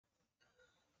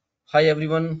Hi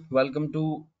everyone, welcome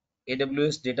to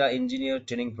AWS Data Engineer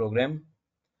Training Program.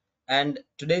 And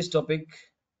today's topic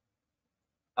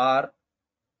are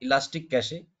Elastic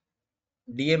Cache,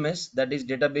 DMS, that is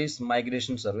Database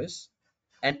Migration Service,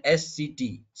 and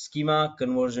SCT, Schema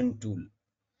Conversion Tool.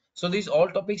 So these all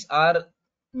topics are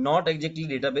not exactly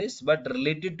database but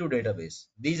related to database.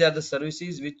 These are the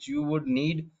services which you would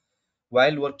need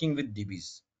while working with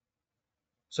DBs.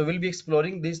 So we'll be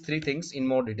exploring these three things in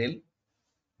more detail.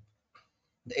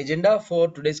 The agenda for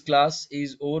today's class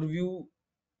is overview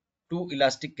to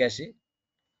Elastic Cache,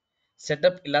 set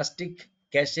up Elastic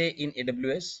Cache in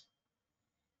AWS,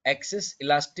 access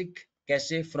Elastic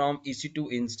Cache from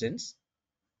EC2 instance,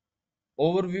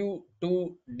 overview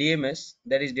to DMS,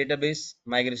 that is Database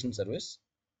Migration Service,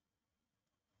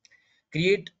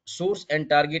 create source and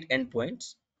target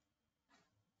endpoints,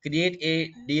 create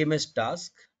a DMS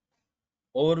task,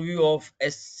 overview of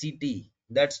SCT,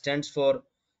 that stands for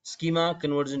Schema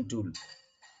Conversion Tool,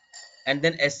 and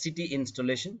then SCT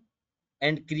installation,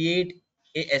 and create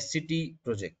a SCT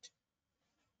project.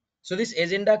 So this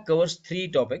agenda covers three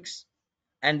topics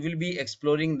and we'll be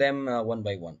exploring them one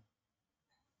by one.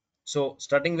 So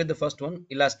starting with the first one,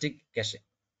 Elastic Cache.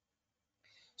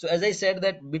 So as I said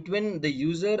that between the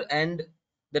user and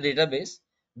the database,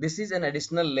 this is an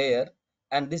additional layer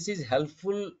and this is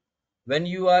helpful when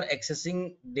you are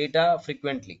accessing data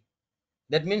frequently.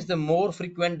 That means the more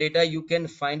frequent data you can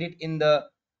find it in the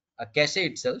cache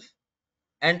itself,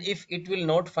 and if it will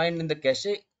not find in the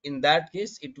cache, in that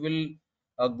case it will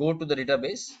go to the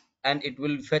database and it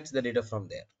will fetch the data from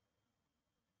there.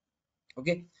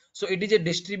 Okay, so it is a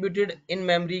distributed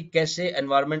in-memory cache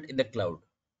environment in the cloud.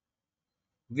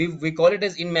 We call it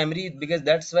as in-memory because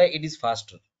that's why it is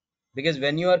faster, because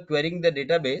when you are querying the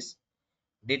database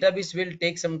will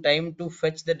take some time to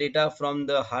fetch the data from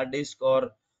the hard disk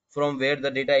or from where the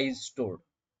data is stored.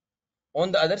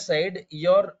 On the other side,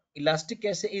 your Elastic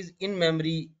Cache is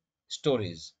in-memory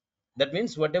storage. That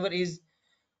means whatever is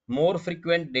more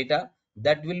frequent data,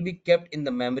 that will be kept in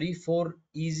the memory for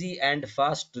easy and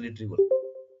fast retrieval.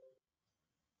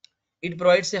 It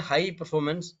provides a high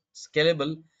performance,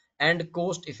 scalable, and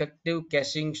cost effective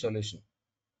caching solution.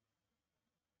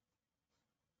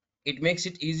 It makes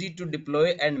it easy to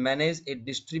deploy and manage a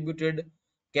distributed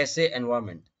cache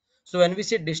environment. So when we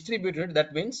say distributed,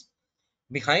 that means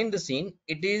behind the scene,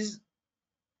 it is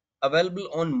available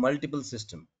on multiple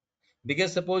systems.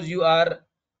 Because suppose you are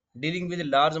dealing with a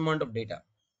large amount of data,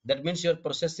 that means your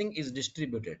processing is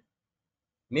distributed.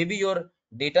 Maybe your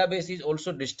database is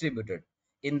also distributed.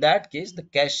 In that case, the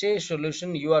cache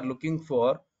solution you are looking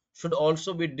for should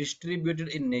also be distributed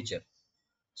in nature,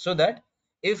 so that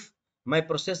if my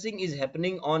processing is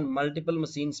happening on multiple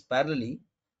machines parallelly,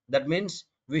 that means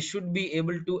we should be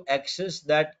able to access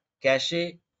that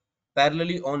cache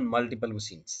parallelly on multiple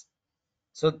machines.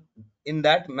 So in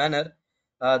that manner,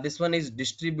 this one is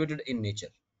distributed in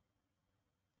nature,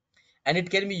 and it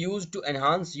can be used to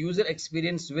enhance user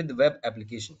experience with web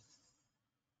application.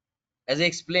 As I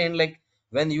explained, like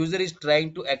when user is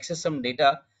trying to access some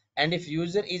data, and if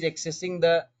user is accessing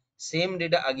the same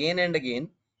data again and again,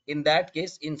 in that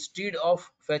case, instead of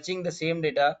fetching the same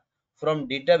data from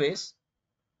database,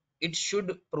 it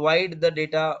should provide the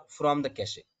data from the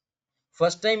cache.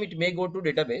 First time it may go to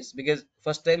database because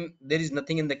first time there is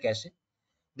nothing in the cache.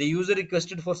 The user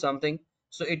requested for something,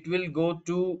 so it will go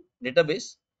to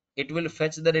database, it will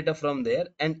fetch the data from there,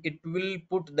 and it will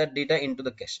put that data into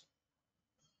the cache.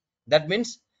 That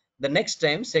means the next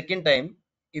time, second time,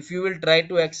 if you will try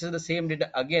to access the same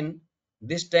data again,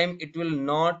 this time it will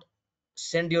not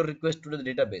send your request to the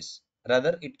database.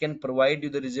 Rather, it can provide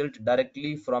you the result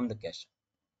directly from the cache.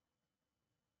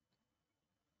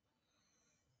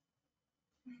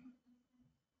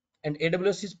 And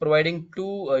AWS is providing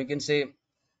two, you can say,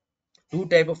 two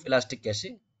type of Elastic Cache,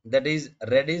 that is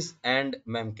Redis and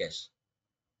Memcache.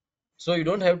 So you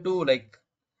don't have to like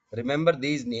remember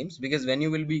these names, because when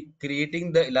you will be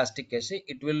creating the Elastic Cache,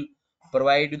 it will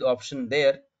provide you the option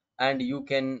there and you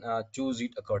can choose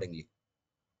it accordingly.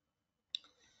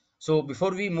 So before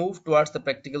we move towards the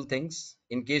practical things,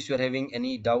 in case you are having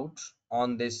any doubt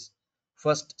on this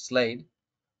first slide,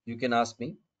 you can ask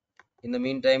me. In the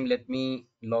meantime, let me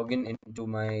log in into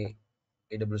my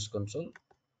AWS console.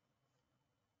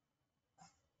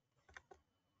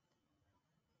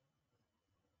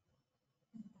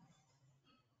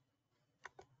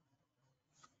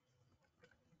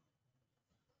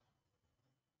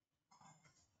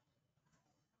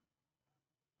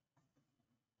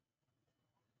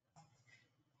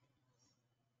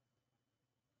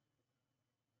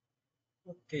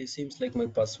 Okay, seems like my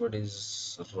password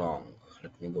is wrong.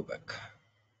 Let me go back.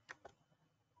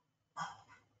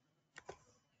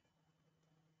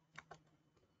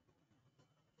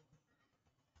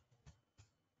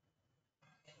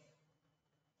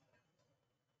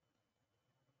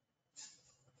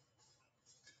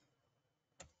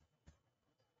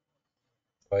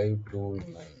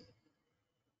 529.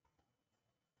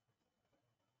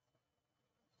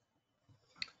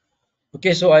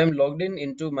 Okay, so I am logged in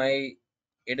into my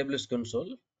AWS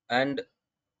console, and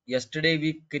yesterday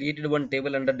we created one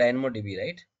table under DynamoDB,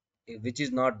 right? Which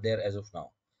is not there as of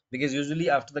now. Because usually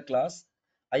after the class,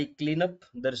 I clean up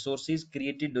the resources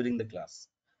created during the class.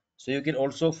 So you can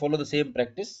also follow the same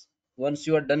practice. Once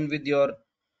you are done with your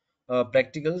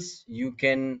practicals, you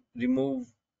can remove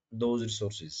those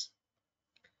resources.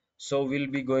 So we'll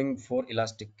be going for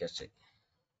Elastic Cache.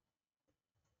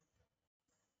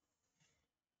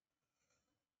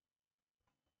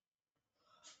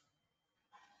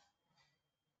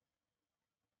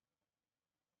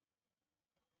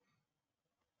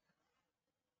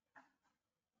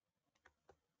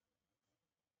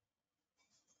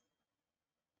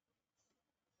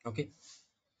 Okay.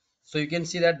 So you can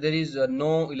see that there is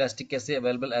no Elastic Cache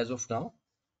available as of now.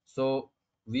 So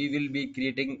we will be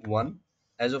creating one.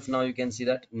 As of now, you can see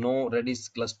that no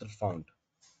Redis cluster found.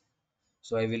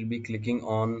 So I will be clicking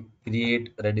on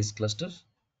create Redis cluster.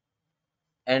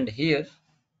 And here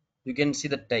you can see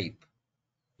the type.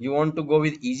 You want to go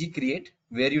with easy create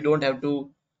where you don't have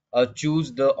to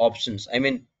choose the options. I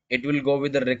mean, it will go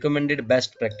with the recommended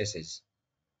best practices,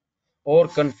 or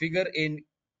configure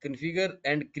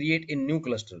and create a new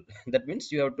cluster. That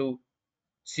means you have to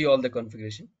see all the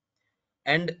configuration,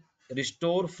 and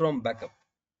restore from backup.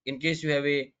 In case you have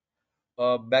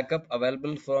a backup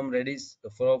available from Redis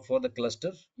for the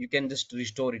cluster, you can just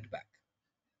restore it back.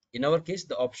 In our case,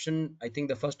 the option, I think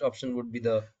the first option would be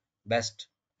the best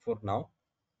for now.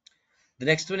 The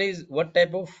next one is what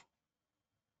type of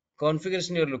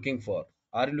configuration you're looking for.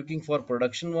 Are you looking for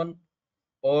production one,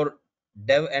 or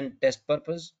dev and test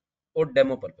purpose, or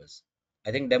demo purpose?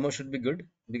 I think demo should be good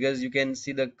because you can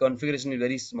see the configuration is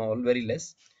very small, very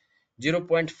less. 0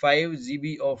 0.5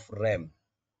 GB of RAM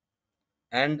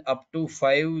and up to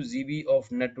 5 GB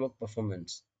of network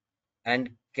performance, and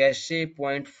cache zero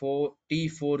point 0.4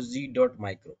 T4Z dot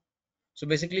micro. So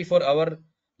basically for our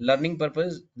learning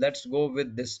purpose, let's go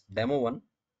with this demo one,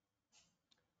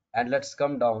 and let's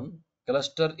come down.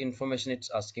 Cluster information it's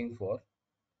asking for.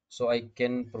 So I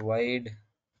can provide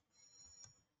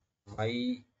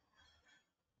my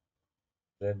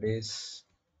Redis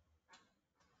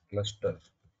cluster.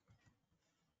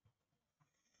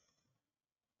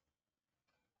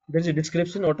 There's a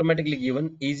description automatically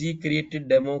given. Easy created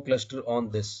demo cluster on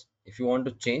this. If you want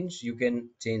to change, you can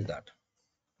change that.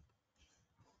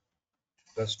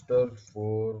 Cluster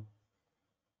for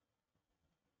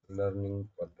learning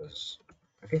purpose.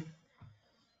 Okay,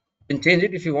 you can change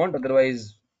it if you want,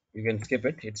 otherwise you can skip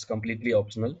it. It's completely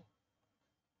optional.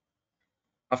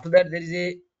 After that, there is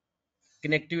a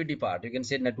connectivity part. You can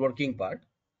say networking part.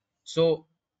 So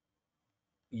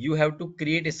you have to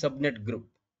create a subnet group.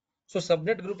 So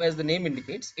subnet group, as the name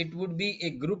indicates, it would be a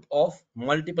group of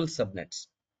multiple subnets,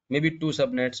 maybe two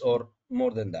subnets or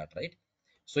more than that, right?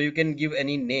 So you can give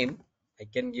any name. I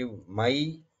can give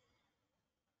my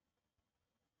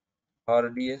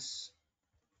RDS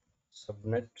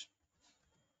subnet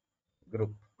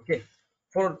group. Okay.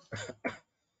 For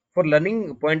for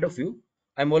learning point of view,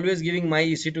 I'm always giving my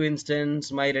EC2 instance,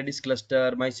 my Redis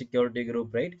cluster, my security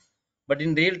group, right? But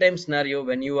in real time scenario,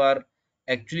 when you are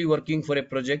actually working for a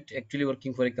project, actually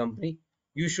working for a company,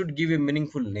 you should give a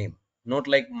meaningful name, not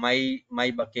like my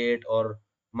bucket or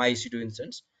my EC2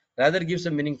 instance. Rather, give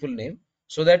some meaningful name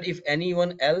so that if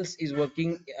anyone else is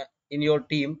working in your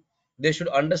team, they should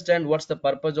understand what's the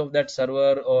purpose of that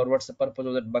server, or what's the purpose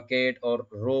of that bucket or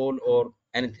role or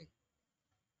anything.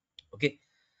 Okay,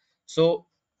 so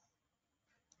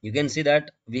you can see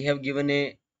that we have given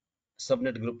a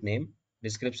subnet group name.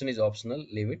 Description is optional,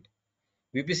 leave it.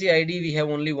 VPC ID we have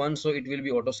only one, so it will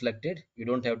be auto selected. You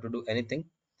don't have to do anything.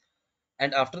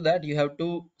 And after that, you have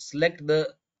to select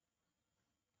the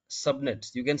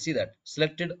subnets. You can see that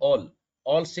selected all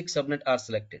six subnet are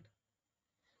selected.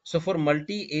 So for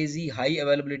multi-AZ high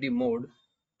availability mode,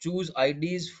 choose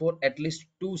IDs for at least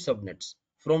two subnets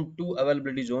from two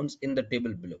availability zones in the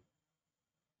table below.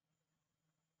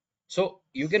 So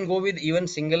you can go with even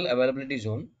single availability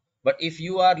zone, but if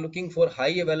you are looking for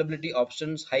high availability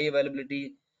options, high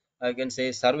availability, I can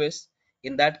say service,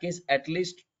 in that case, at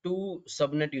least two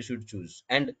subnet you should choose.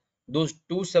 And those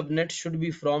two subnets should be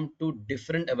from two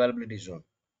different availability zone.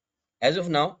 As of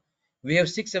now, we have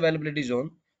six availability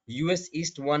zone: US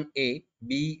East 1A,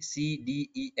 B, C, D,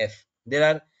 E, F. There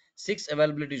are six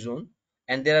availability zone,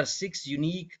 and there are six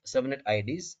unique subnet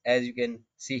IDs, as you can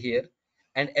see here.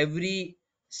 And every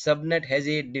subnet has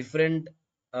a different,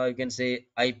 you can say,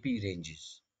 IP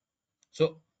ranges.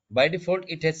 So by default,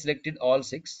 it has selected all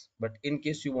six, but in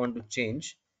case you want to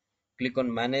change, click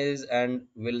on manage and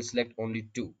will select only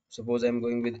two. Suppose I'm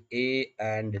going with A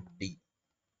and D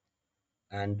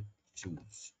and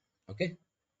choose. Okay,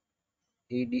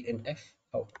 A, D, and F.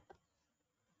 Oh,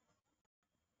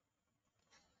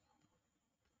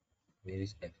 where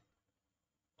is F?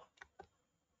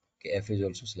 Okay, F is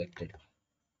also selected.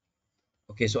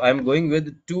 Okay, so I'm going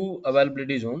with two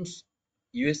availability zones,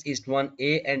 US East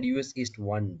 1A and US East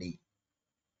 1D.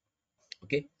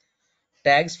 Okay,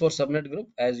 tags for subnet group,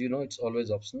 as you know, it's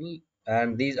always optional,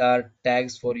 and these are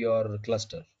tags for your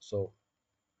cluster. So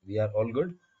we are all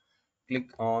good. Click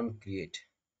on create.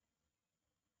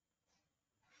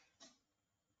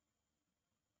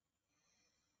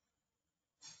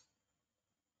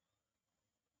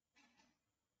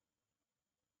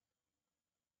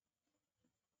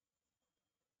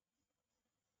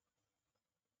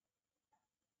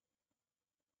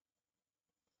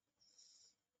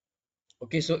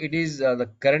 Okay, so it is the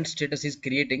current status is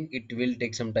creating. It will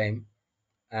take some time.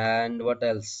 And what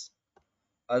else?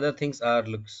 Other things are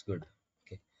looks good.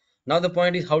 Okay, now the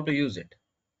point is how to use it.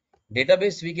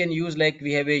 Database we can use like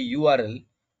we have a URL,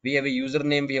 we have a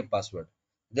username, we have password.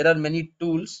 There are many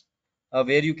tools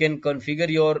where you can configure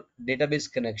your database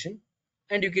connection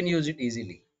and you can use it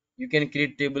easily. You can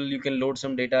create table, you can load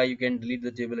some data, you can delete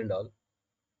the table and all.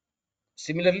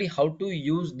 Similarly, how to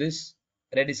use this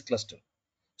Redis cluster.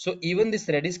 So even this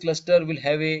Redis cluster will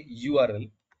have a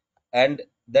URL and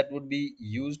that would be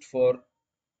used for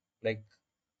like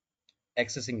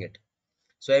accessing it.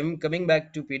 So I'm coming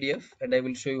back to PDF and I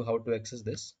will show you how to access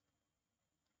this.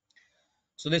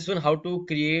 So this one, how to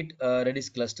create a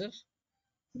Redis cluster.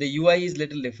 The UI is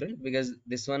little different because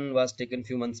this one was taken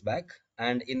few months back,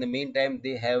 and in the meantime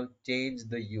they have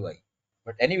changed the UI.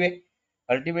 But anyway,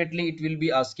 ultimately it will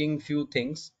be asking few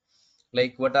things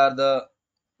like what are the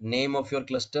name of your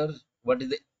cluster, what is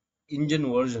the engine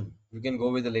version. You can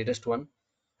go with the latest one.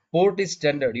 Port is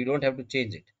standard, you don't have to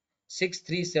change it.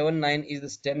 6379 is the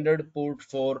standard port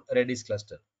for Redis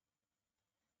cluster.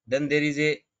 Then there is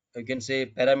a, you can say,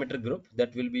 parameter group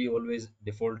that will be always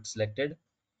default selected.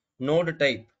 Node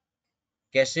type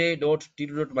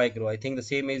cache.t2.micro. I think the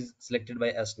same is selected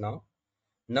by us now.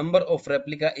 Number of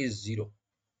replica is 0.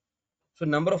 So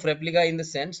number of replica in the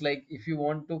sense like if you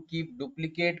want to keep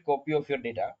duplicate copy of your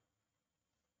data,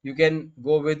 you can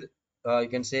go with you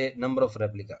can say number of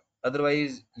replica.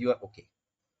 Otherwise you are okay.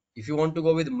 If you want to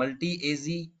go with multi-AZ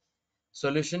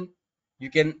solution, you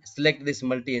can select this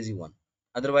multi-AZ one.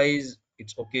 Otherwise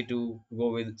it's okay to go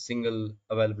with single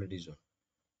availability zone.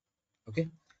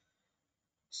 Okay.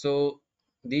 So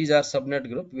these are subnet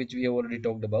group which we have already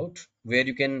talked about, where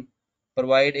you can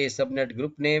provide a subnet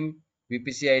group name,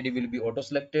 VPC ID will be auto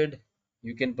selected,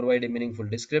 you can provide a meaningful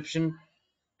description,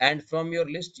 and from your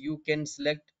list you can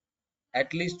select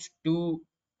at least two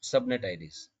subnet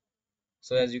IDs.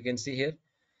 So as you can see here,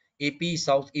 AP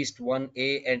Southeast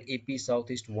 1A and AP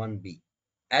Southeast 1B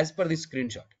as per this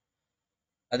screenshot.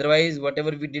 Otherwise,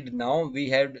 whatever we did now, we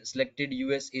had selected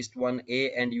US East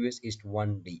 1A and US East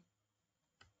 1D.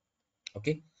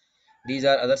 Okay, these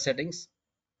are other settings.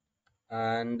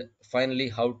 And finally,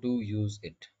 how to use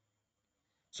it.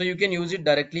 So you can use it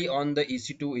directly on the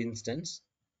EC2 instance.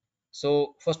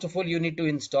 So first of all, you need to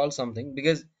install something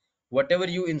because whatever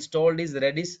you installed is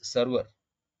Redis server.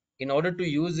 In order to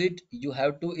use it, you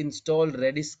have to install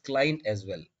Redis client as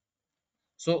well.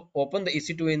 So open the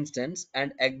EC2 instance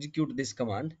and execute this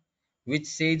command, which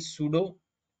says sudo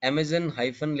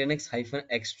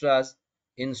amazon-linux-extras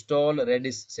install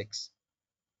redis 6.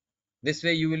 This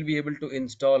way you will be able to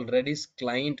install Redis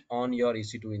client on your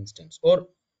EC2 instance or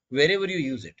wherever you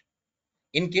use it.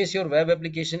 In case your web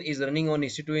application is running on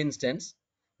EC2 instance,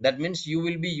 that means you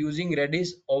will be using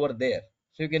Redis over there.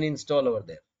 So you can install over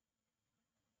there.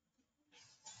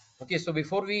 Okay, so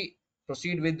before we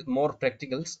proceed with more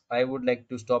practicals, I would like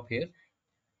to stop here.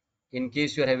 In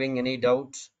case you are having any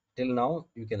doubts till now,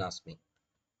 you can ask me.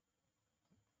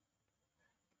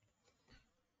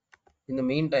 In the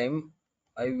meantime,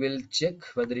 I will check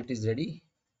whether it is ready.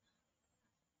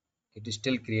 It is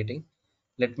still creating.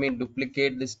 Let me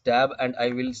duplicate this tab and I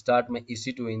will start my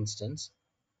EC2 instance.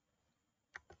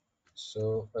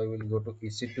 So I will go to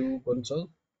EC2 console.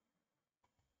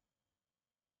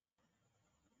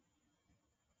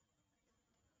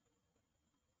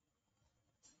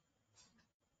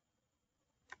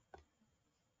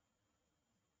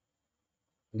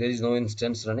 There is no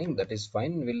instance running. That is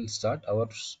fine. We'll start our,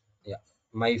 yeah,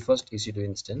 my first EC2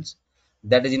 instance.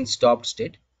 That is in stopped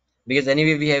state because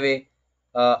anyway we have a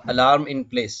alarm in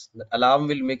place. The alarm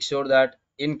will make sure that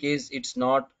in case it's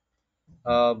not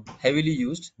heavily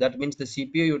used, that means the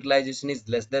CPU utilization is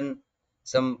less than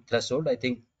some threshold, I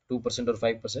think 2% or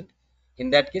 5%. In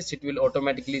that case, it will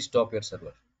automatically stop your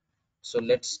server. So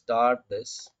let's start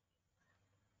this.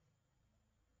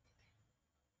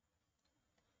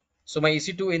 So my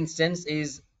EC2 instance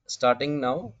is starting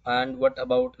now. And what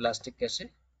about Elastic Cache?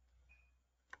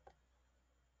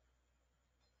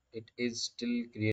 It is still creating.